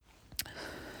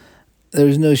There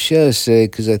was no show today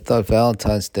because I thought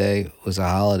Valentine's Day was a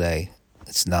holiday.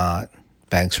 It's not.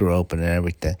 Banks were open and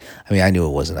everything. I mean, I knew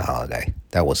it wasn't a holiday.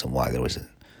 That wasn't why there wasn't.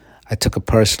 I took a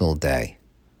personal day.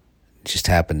 It just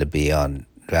happened to be on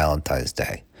Valentine's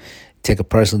Day. Take a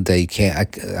personal day. You can't. I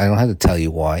don't have to tell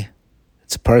you why.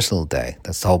 It's a personal day.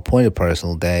 That's the whole point of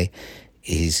personal day.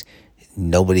 Is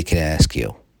nobody can ask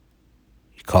you.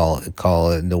 You call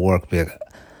it in the work. Be like,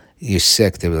 you're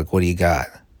sick. They're like, what do you got?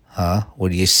 Huh?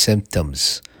 What are your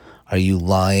symptoms? Are you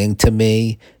lying to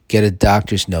me? Get a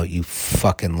doctor's note, you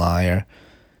fucking liar.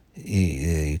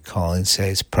 You call and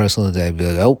say it's personal today. Be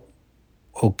like, oh,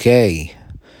 okay.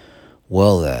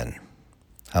 Well then,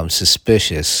 I'm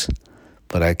suspicious,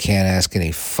 but I can't ask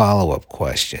any follow-up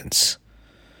questions.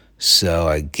 So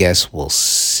I guess we'll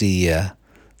see ya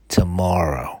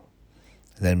tomorrow.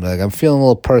 And then be like, I'm feeling a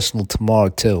little personal tomorrow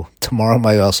too. Tomorrow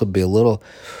might also be a little.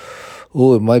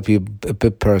 Ooh, it might be a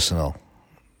bit personal.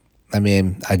 I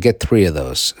mean, I get 3 of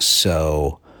those,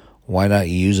 so why not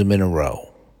use them in a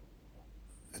row?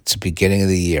 It's the beginning of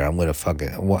the year. I'm going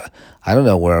to I don't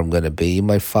know where I'm going to be. You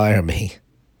might fire me.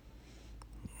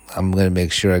 I'm going to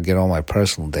make sure I get all my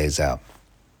personal days out.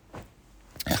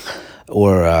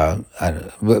 Or,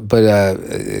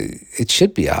 it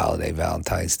should be a holiday,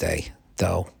 Valentine's Day,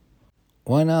 though.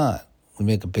 Why not? We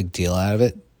make a big deal out of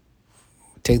it.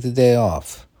 Take the day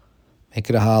off. Make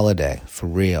it a holiday, for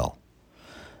real.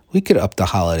 We could up the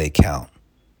holiday count.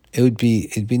 It'd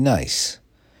be nice.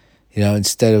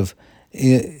 Instead of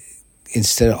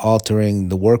altering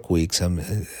the work weeks,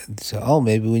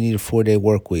 maybe we need a 4-day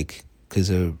work week because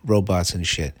of robots and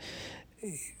shit.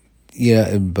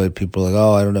 But people are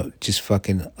like, I don't know, just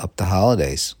fucking up the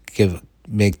holidays.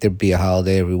 Make there be a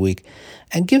holiday every week,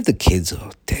 and give the kids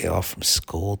a day off from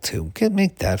school too.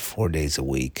 Make that 4 days a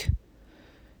week.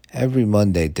 Every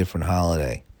Monday, different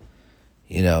holiday.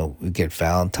 We get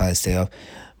Valentine's Day off.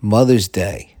 Mother's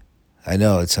Day. I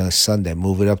know it's on a Sunday.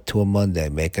 Move it up to a Monday.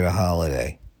 Make it a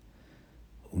holiday.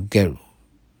 It's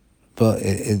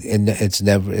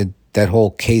never that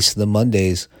whole case of the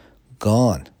Mondays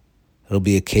gone. It'll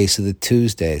be a case of the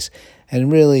Tuesdays,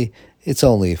 and really, it's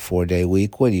only a 4-day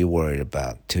week. What are you worried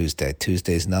about?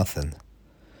 Tuesday's nothing.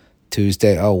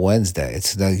 Wednesday.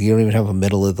 It's not, you don't even have a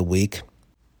middle of the week.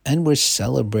 And we're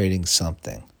celebrating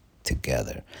something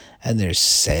together. And there's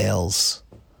sales.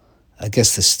 I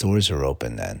guess the stores are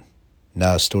open then.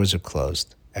 No, stores are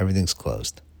closed. Everything's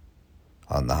closed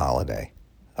on the holiday,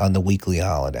 on the weekly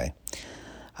holiday.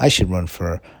 I should run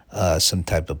for some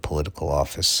type of political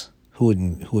office. Who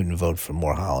wouldn't vote for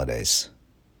more holidays?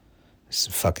 It's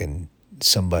fucking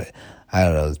somebody, I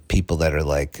don't know, people that are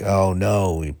like, oh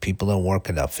no, people don't work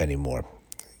enough anymore.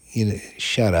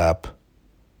 Shut up.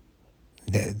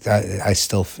 I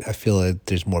feel that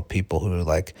there's more people who are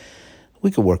like,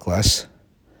 we could work less.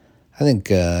 I think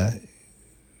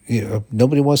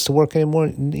nobody wants to work anymore.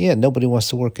 Yeah, nobody wants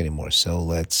to work anymore. So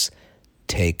let's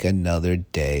take another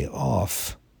day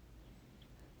off.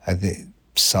 I think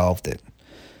solved it.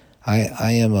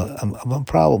 I'm a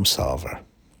problem solver.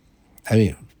 I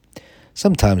mean,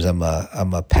 sometimes I'm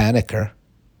a panicker,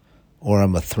 or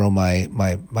I'm gonna throw my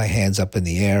hands up in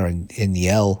the air and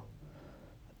yell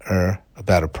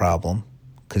about a problem,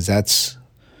 because that's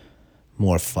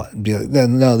more fun. Be like,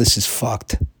 no, this is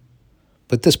fucked.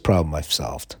 But this problem I've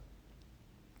solved.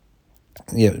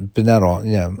 Yeah, but not all.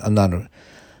 Yeah, I'm not.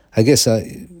 I guess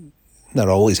I'm not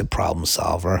always a problem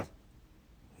solver.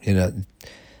 A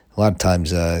lot of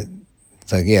times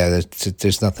it's like, yeah,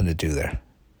 there's nothing to do there.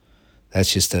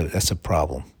 That's a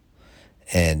problem,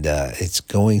 and it's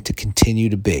going to continue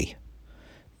to be.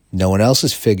 No one else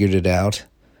has figured it out.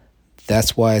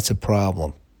 That's why it's a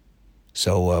problem.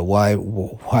 So why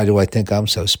do I think I'm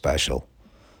so special?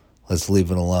 Let's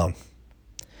leave it alone.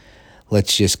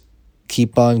 Let's just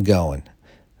keep on going.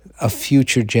 A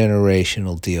future generation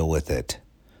will deal with it,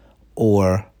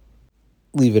 or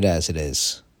leave it as it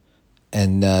is,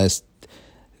 and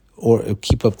or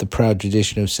keep up the proud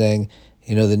tradition of saying,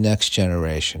 the next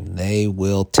generation, they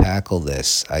will tackle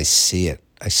this. I see it.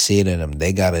 I see it in them.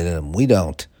 They got it in them. We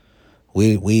don't.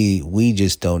 We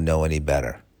just don't know any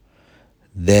better.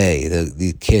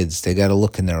 The kids, they got a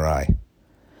look in their eye.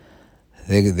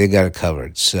 They got it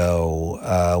covered. So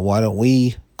why don't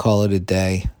we call it a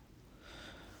day?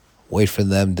 Wait for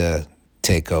them to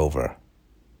take over.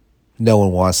 No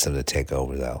one wants them to take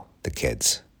over, though. The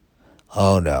kids.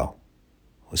 Oh no.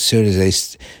 As soon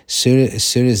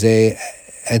as they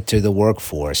enter the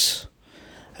workforce.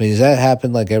 I mean, does that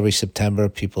happen like every September?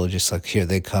 People are just like, here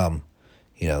they come.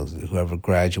 Whoever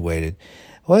graduated.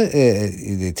 Well,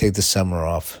 they take the summer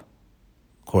off.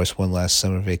 Of course, one last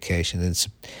summer vacation. It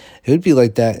would be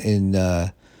like that in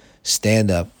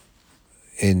stand up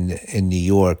in New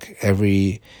York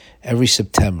every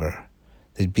September.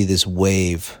 There'd be this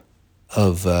wave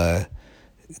of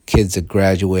kids that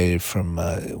graduated from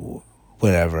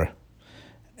whatever.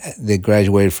 They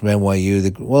graduated from NYU. They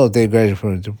graduated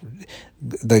from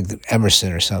like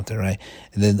Emerson or something, right?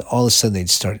 And then all of a sudden they'd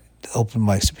start open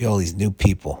mics to be all these new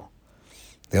people.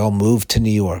 They all moved to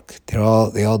New York. They all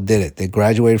did it. They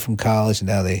graduated from college, and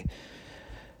now they.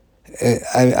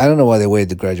 I don't know why they waited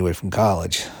to graduate from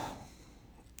college.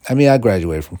 I mean, I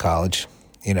graduated from college.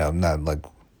 You know, I'm not like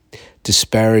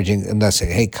disparaging. I'm not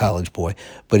saying, hey, college boy,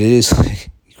 but it is like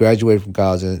you graduated from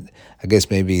college, and I guess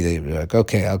maybe they were like,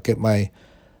 okay, I'll get my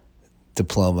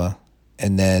diploma,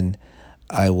 and then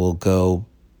I will go,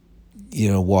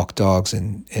 walk dogs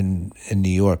in New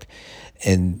York,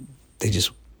 and they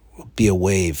just be a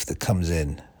wave that comes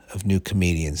in of new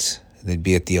comedians. They'd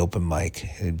be at the open mic,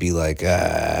 and it'd be like,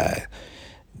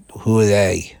 who are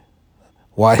they?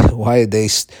 Why are they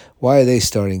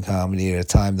starting comedy at a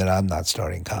time that I'm not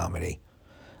starting comedy?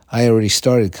 I already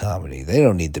started comedy. They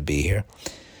don't need to be here.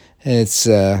 And it's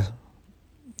and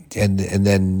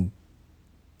then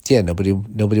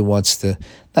nobody wants to.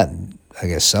 Not, I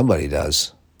guess somebody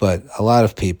does, but a lot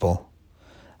of people.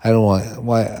 I don't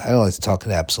like to talk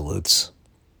in absolutes,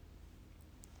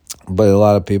 but a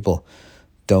lot of people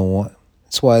don't want.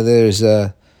 That's why there's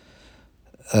I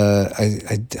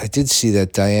did see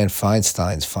that Dianne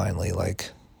Feinstein's finally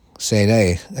like saying,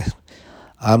 "Hey,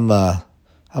 I'm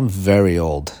very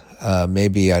old.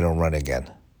 Maybe I don't run again."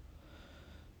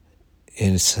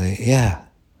 And it's like, yeah,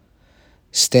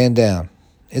 stand down.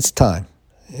 It's time.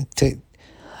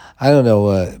 I don't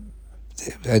know.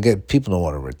 I get people don't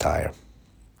want to retire.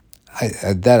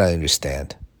 That I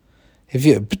understand. If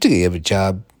you particularly have a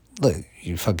job, look,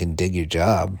 you fucking dig your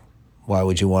job. Why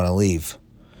would you want to leave?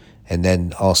 And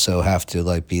then also have to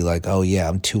like be like, oh yeah,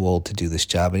 I'm too old to do this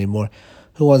job anymore.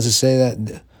 Who wants to say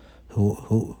that?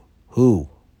 Who?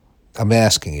 I'm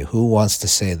asking you, who wants to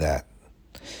say that?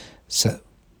 So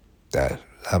that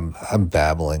I'm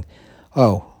babbling.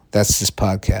 Oh, that's this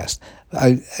podcast.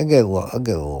 I get a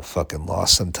little fucking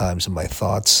lost sometimes in my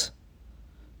thoughts.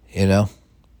 You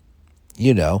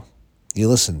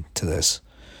listen to this.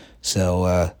 So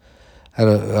I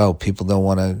don't. Oh, people don't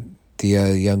want to. The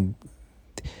young.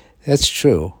 That's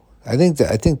true. I think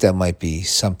that might be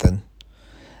something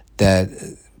that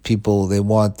people, they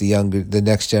want the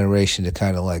next generation to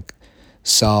kind of like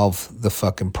solve the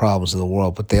fucking problems of the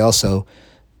world, but they also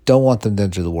don't want them to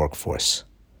enter the workforce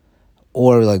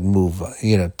or like move.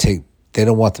 They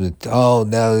don't want them to. Oh,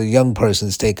 now the young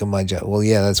person's taking my job. Well,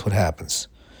 yeah, that's what happens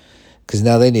because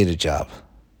now they need a job.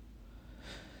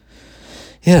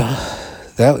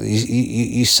 That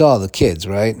you saw the kids,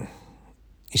 right?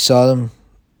 You saw them.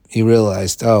 You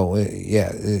realized, oh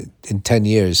yeah, in 10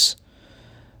 years,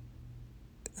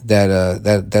 that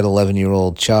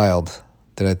 11-year-old child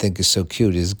that I think is so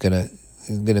cute is gonna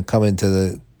come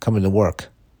into work,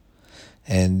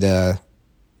 and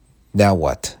now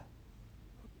what?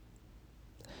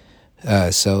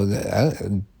 So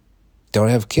I don't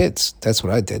have kids. That's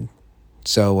what I did.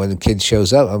 So when the kid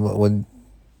shows up,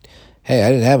 hey,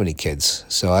 I didn't have any kids,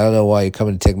 so I don't know why you're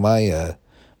coming to take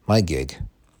my gig.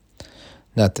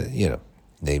 Not that, no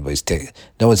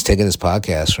one's taking this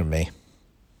podcast from me.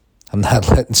 I'm not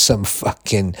letting some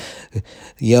fucking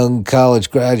young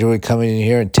college graduate come in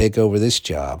here and take over this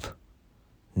job.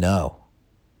 No.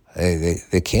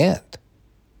 They can't.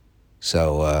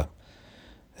 So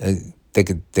they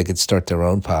could start their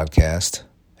own podcast,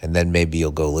 and then maybe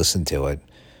you'll go listen to it.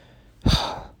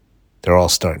 They're all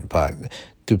starting podcasts.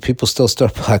 Do people still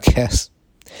start podcasts?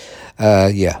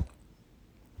 Yeah.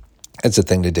 That's a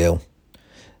thing to do.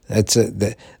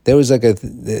 There was like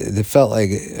it felt like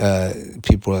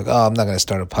people were like, oh, I'm not going to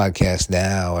start a podcast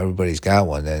now. Everybody's got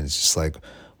one. And it's just like,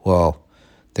 well,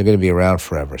 they're going to be around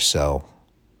forever. So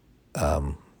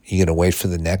you going to wait for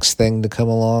the next thing to come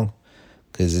along?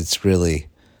 Because there's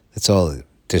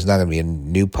not going to be a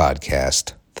new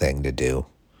podcast thing to do.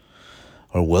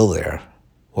 Or will there?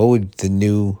 What would the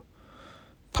new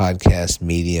podcast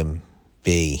medium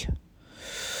be?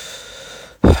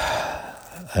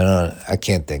 I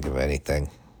can't think of anything.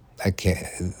 I can't.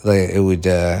 Like it would.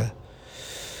 I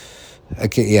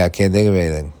can't. Yeah, I can't think of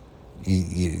anything.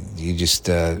 You just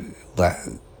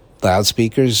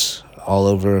loudspeakers all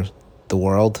over the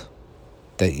world.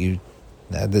 That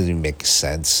doesn't even make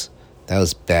sense. That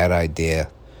was a bad idea.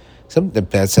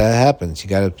 That's how it happens. You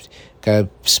gotta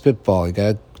spitball. You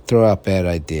gotta throw out bad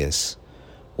ideas.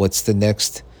 What's the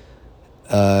next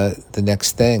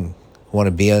thing? Want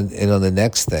to be in on the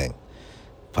next thing?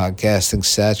 Podcasting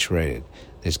saturated.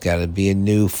 There's got to be a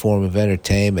new form of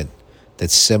entertainment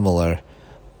that's similar.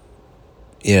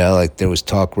 Like there was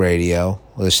talk radio.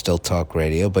 Well, there's still talk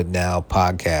radio, but now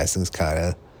podcasting's kind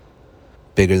of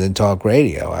bigger than talk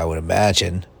radio, I would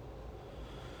imagine.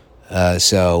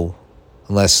 So,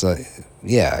 unless, I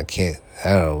don't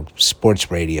know,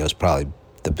 sports radio is probably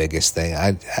the biggest thing.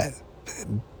 I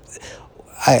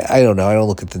don't know. I don't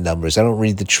look at the numbers. I don't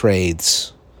read the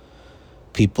trades.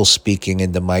 People speaking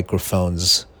into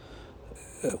microphones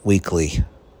weekly.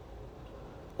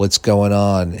 What's going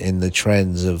on in the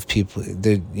trends of people?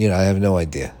 I have no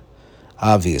idea.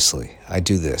 Obviously, I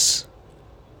do this.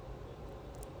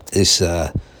 This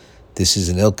is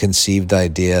an ill-conceived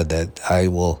idea that I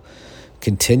will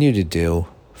continue to do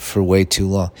for way too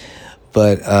long.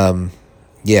 But I'm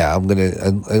gonna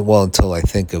until I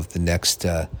think of the next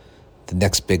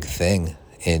big thing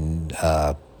in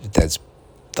that's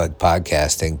like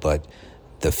podcasting, but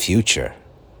the future.